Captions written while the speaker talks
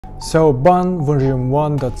So Bun version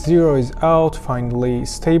 1.0 is out, finally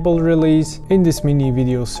stable release. In this mini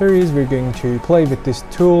video series we're going to play with this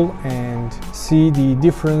tool and see the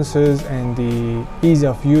differences and the ease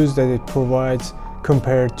of use that it provides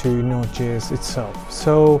compared to Node.js itself.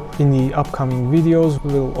 So in the upcoming videos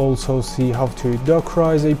we'll also see how to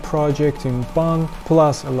dockerize a project in Bun,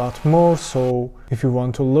 plus a lot more, so if you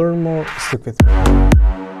want to learn more, stick with me.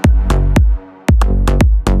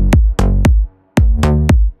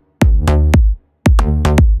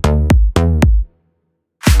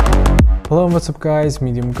 Hello, what's up guys,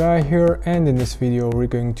 Medium Guy here, and in this video we're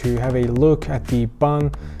going to have a look at the Bun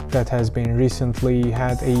that has been recently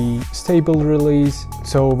had a stable release.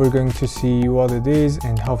 So we're going to see what it is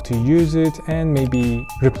and how to use it and maybe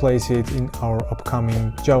replace it in our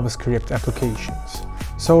upcoming JavaScript applications.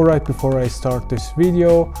 So right before I start this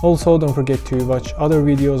video, also don't forget to watch other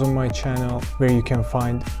videos on my channel where you can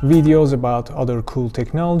find videos about other cool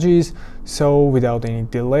technologies. So without any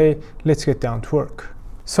delay, let's get down to work.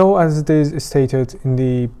 So as it is stated in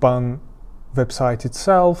the Bun website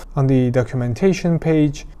itself, on the documentation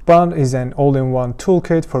page, Bun is an all-in-one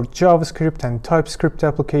toolkit for JavaScript and TypeScript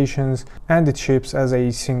applications, and it ships as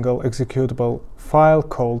a single executable file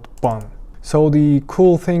called Bun. So the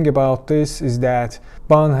cool thing about this is that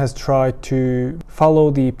Bun has tried to follow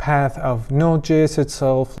the path of Node.js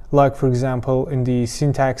itself, like for example in the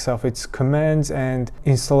syntax of its commands and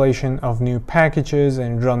installation of new packages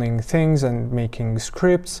and running things and making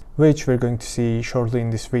scripts, which we're going to see shortly in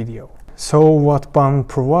this video. So what Bun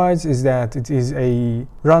provides is that it is a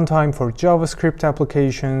runtime for JavaScript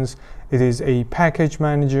applications. It is a package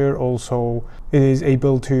manager, also it is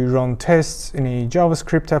able to run tests in a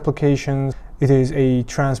JavaScript application. It is a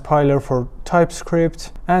transpiler for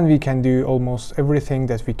TypeScript, and we can do almost everything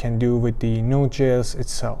that we can do with the Node.js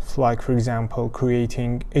itself, like for example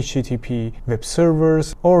creating HTTP web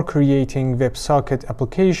servers or creating WebSocket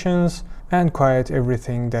applications, and quite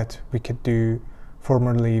everything that we could do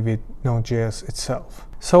formerly with Node.js itself.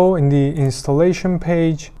 So in the installation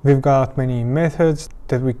page we've got many methods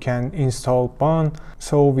that we can install Bun.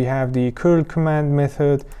 So we have the curl command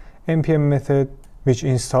method, npm method, which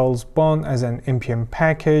installs Bun as an npm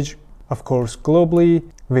package, of course globally,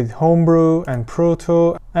 with Homebrew and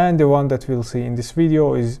Proto, and the one that we'll see in this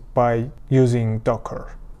video is by using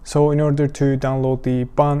Docker. So in order to download the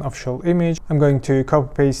Bun official image, I'm going to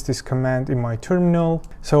copy paste this command in my terminal.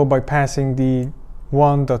 So by passing the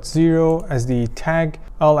 1.0 as the tag,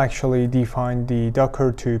 I'll actually define the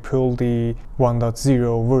Docker to pull the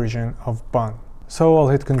 1.0 version of Bun. So I'll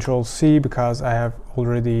hit Ctrl+C because I have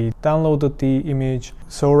already downloaded the image.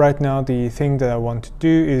 So right now the thing that I want to do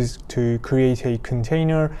is to create a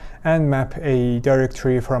container and map a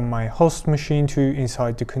directory from my host machine to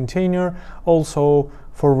inside the container, also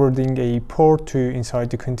forwarding a port to inside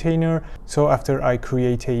the container. So after I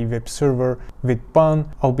create a web server with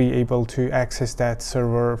Bun, I'll be able to access that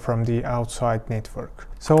server from the outside network.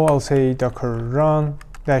 So I'll say docker run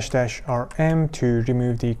 --rm to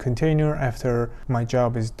remove the container after my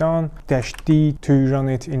job is done, -d to run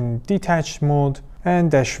it in detached mode,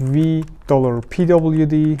 and -v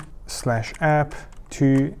 $pwd /app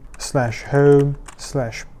to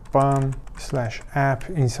 /home/bun/app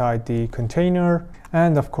inside the container,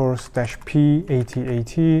 and of course -p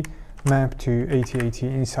 /AT/AT map to AT/AT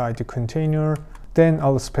inside the container. Then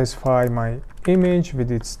I'll specify my image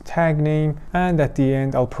with its tag name, and at the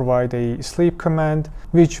end I'll provide a sleep command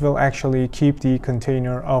which will actually keep the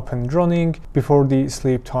container up and running before the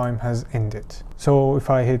sleep time has ended. So if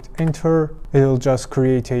I hit enter, it'll just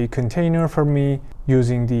create a container for me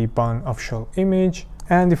using the Bun official image.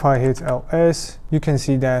 And if I hit ls, you can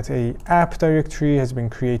see that a app directory has been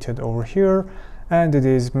created over here, and it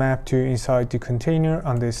is mapped to inside the container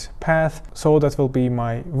on this path. So that will be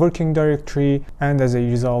my working directory, and as a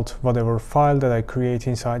result whatever file that I create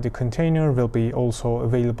inside the container will be also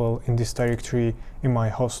available in this directory in my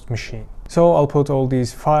host machine. So I'll put all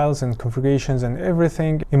these files and configurations and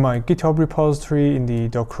everything in my GitHub repository in the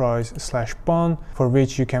dockerize/bun, for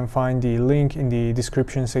which you can find the link in the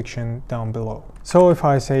description section down below. So if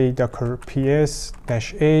I say docker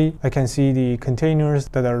ps-a, I can see the containers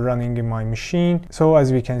that are running in my machine. So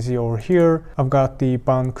as we can see over here, I've got the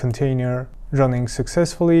Bun container running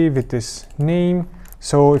successfully with this name.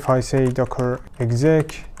 So if I say docker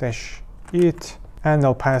exec-it, and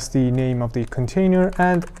I'll pass the name of the container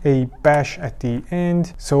and a bash at the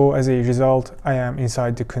end. So as a result, I am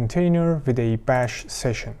inside the container with a bash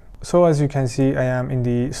session. So as you can see, I am in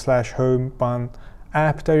the /home bun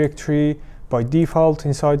app directory by default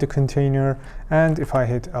inside the container, and if I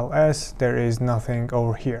hit ls, there is nothing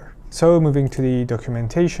over here. So moving to the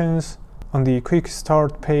documentations, on the quick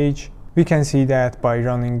start page, we can see that by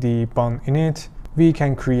running the bun init, we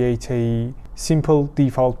can create a simple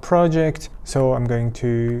default project. So I'm going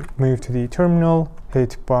to move to the terminal,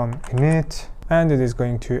 hit bun init, and it is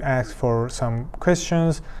going to ask for some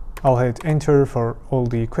questions. I'll hit enter for all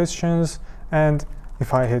the questions, and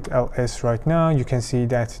if I hit ls right now, you can see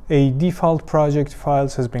that a default project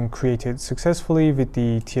files has been created successfully with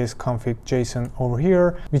the tsconfig.json over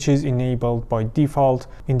here, which is enabled by default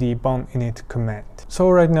in the bun init command. So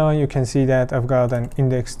right now you can see that I've got an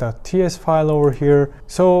index.ts file over here.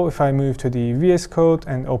 So if I move to the VS Code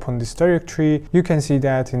and open this directory, you can see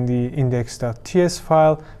that in the index.ts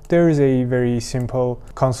file, there is a very simple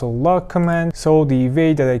console log command. So the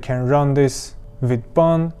way that I can run this with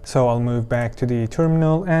bun, so I'll move back to the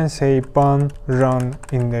terminal and say bun run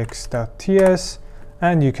index.ts,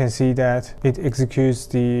 and you can see that it executes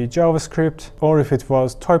the JavaScript, or if it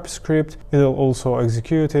was TypeScript, it'll also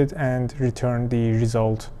execute it and return the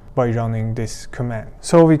result by running this command.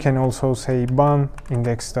 So we can also say bun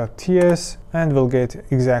index.ts and we'll get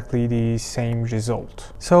exactly the same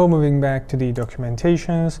result. So moving back to the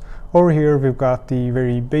documentations, over here we've got the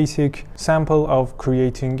very basic sample of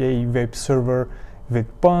creating a web server with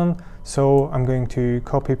bun. So I'm going to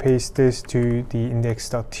copy paste this to the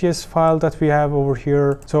index.ts file that we have over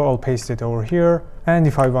here. So I'll paste it over here. And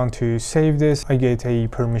if I want to save this, I get a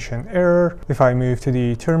permission error. If I move to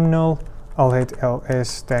the terminal, I'll hit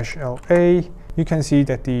ls-la. You can see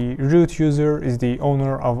that the root user is the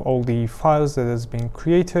owner of all the files that has been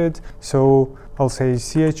created. So I'll say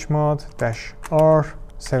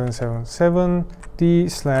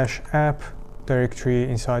chmod-r777d/app directory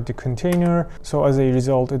inside the container. So as a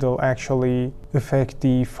result, it'll actually affect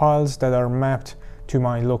the files that are mapped to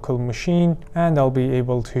my local machine, and I'll be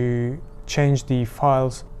able to change the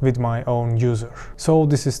files with my own user. So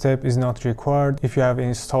this step is not required if you have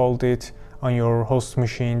installed it on your host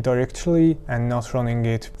machine directly and not running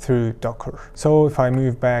it through Docker. So if I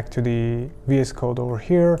move back to the VS Code over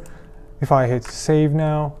here, if I hit save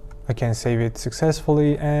now, I can save it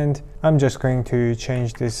successfully, and I'm just going to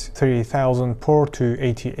change this 3000 port to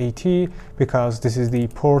 8080 because this is the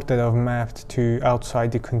port that I've mapped to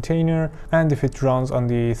outside the container, and if it runs on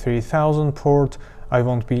the 3000 port, I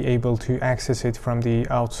won't be able to access it from the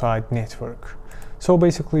outside network. So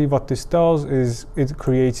basically what this does is it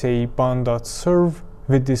creates a bun.serve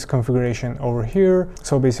with this configuration over here.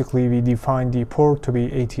 So basically we define the port to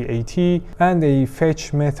be 8080 and a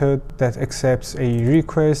fetch method that accepts a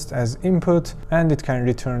request as input, and it can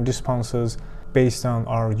return responses based on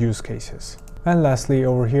our use cases. And lastly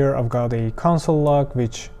over here I've got a console log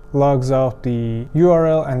which logs out the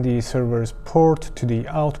URL and the server's port to the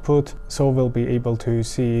output, so we'll be able to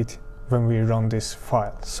see it when we run this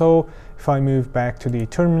file. So if I move back to the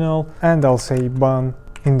terminal and I'll say bun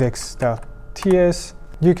index.ts,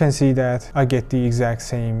 you can see that I get the exact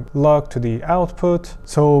same log to the output.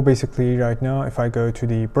 So basically right now if I go to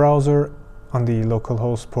the browser on the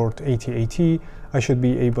localhost port 8080, I should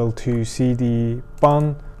be able to see the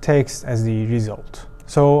bun text as the result.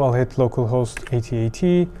 So I'll hit localhost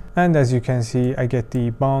 8080, and as you can see I get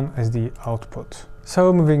the bun as the output.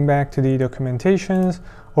 So moving back to the documentations,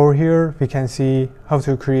 over here we can see how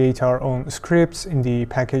to create our own scripts in the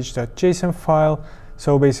package.json file.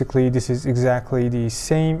 So basically this is exactly the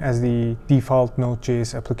same as the default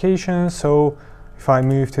Node.js application. So if I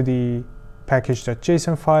move to the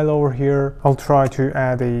package.json file over here, I'll try to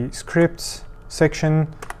add a scripts section,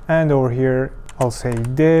 and over here I'll say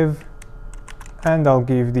dev, and I'll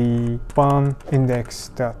give the bun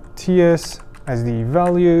index.ts as the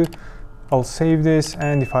value. I'll save this,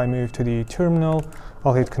 and if I move to the terminal,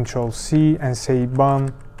 I'll hit Ctrl+C and say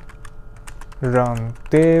bun run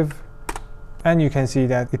dev, and you can see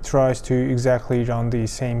that it tries to exactly run the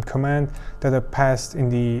same command that I passed in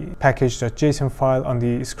the package.json file on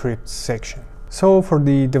the scripts section. So for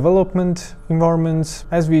the development environments,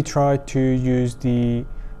 as we try to use the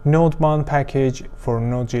Node-bun package for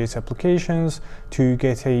Node.js applications to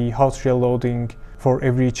get a hot reloading for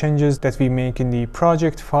every changes that we make in the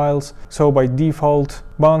project files. So by default,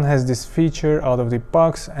 bun has this feature out of the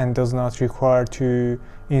box and does not require to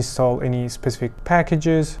install any specific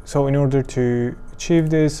packages. So in order to achieve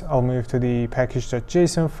this, I'll move to the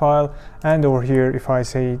package.json file, and over here if I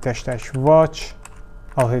say --watch,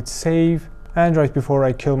 I'll hit save. And right before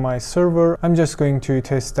I kill my server, I'm just going to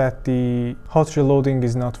test that the hot reloading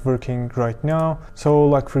is not working right now. So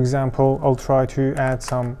like for example, I'll try to add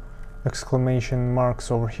some exclamation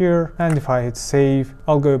marks over here, and if I hit save,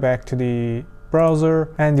 I'll go back to the browser,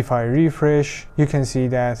 and if I refresh, you can see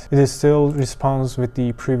that it still responds with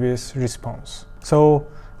the previous response. So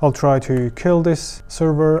I'll try to kill this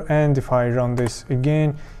server, and if I run this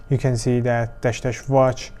again, you can see that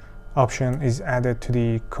 --watch option is added to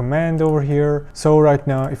the command over here. So right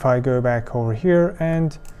now, if I go back over here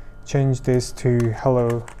and change this to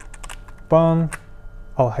hello bun,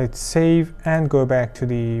 I'll hit save and go back to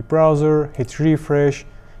the browser, hit refresh.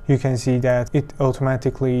 You can see that it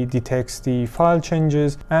automatically detects the file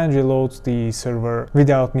changes and reloads the server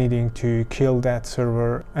without needing to kill that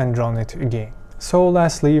server and run it again. So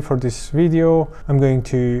lastly, for this video, I'm going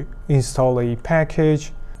to install a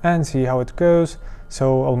package and see how it goes.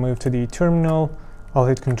 So I'll move to the terminal, I'll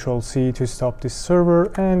hit Ctrl+C to stop this server,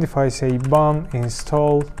 and if I say bun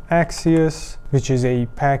install Axios, which is a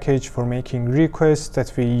package for making requests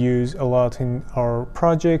that we use a lot in our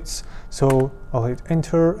projects, so I'll hit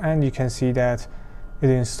enter and you can see that it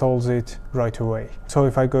installs it right away. So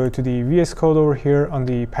if I go to the VS Code over here on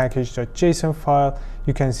the package.json file,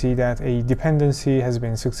 you can see that a dependency has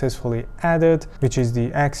been successfully added, which is the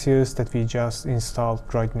Axios that we just installed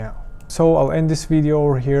right now. So I'll end this video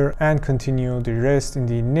over here and continue the rest in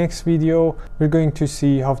the next video. We're going to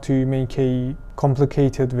see how to make a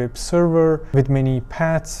complicated web server with many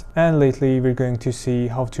paths, and lately we're going to see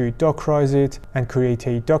how to dockerize it and create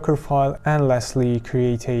a Docker file, and lastly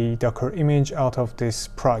create a Docker image out of this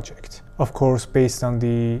project, of course based on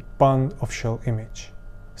the bun official image.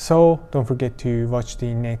 So don't forget to watch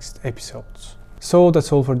the next episodes. So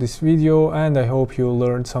that's all for this video, and I hope you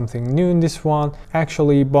learned something new in this one.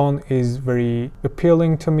 Actually, bun is very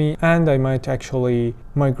appealing to me, and I might actually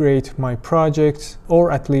migrate my projects,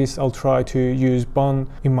 or at least I'll try to use bun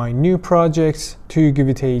in my new projects to give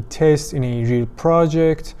it a test in a real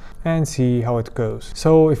project and see how it goes.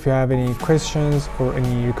 So if you have any questions or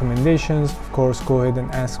any recommendations, of course go ahead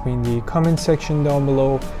and ask me in the comment section down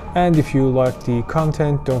below. And if you like the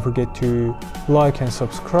content, don't forget to like and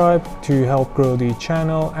subscribe to help grow the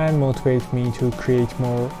channel and motivate me to create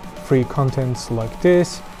more free contents like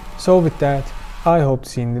this. So with that, I hope to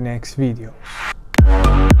see you in the next video.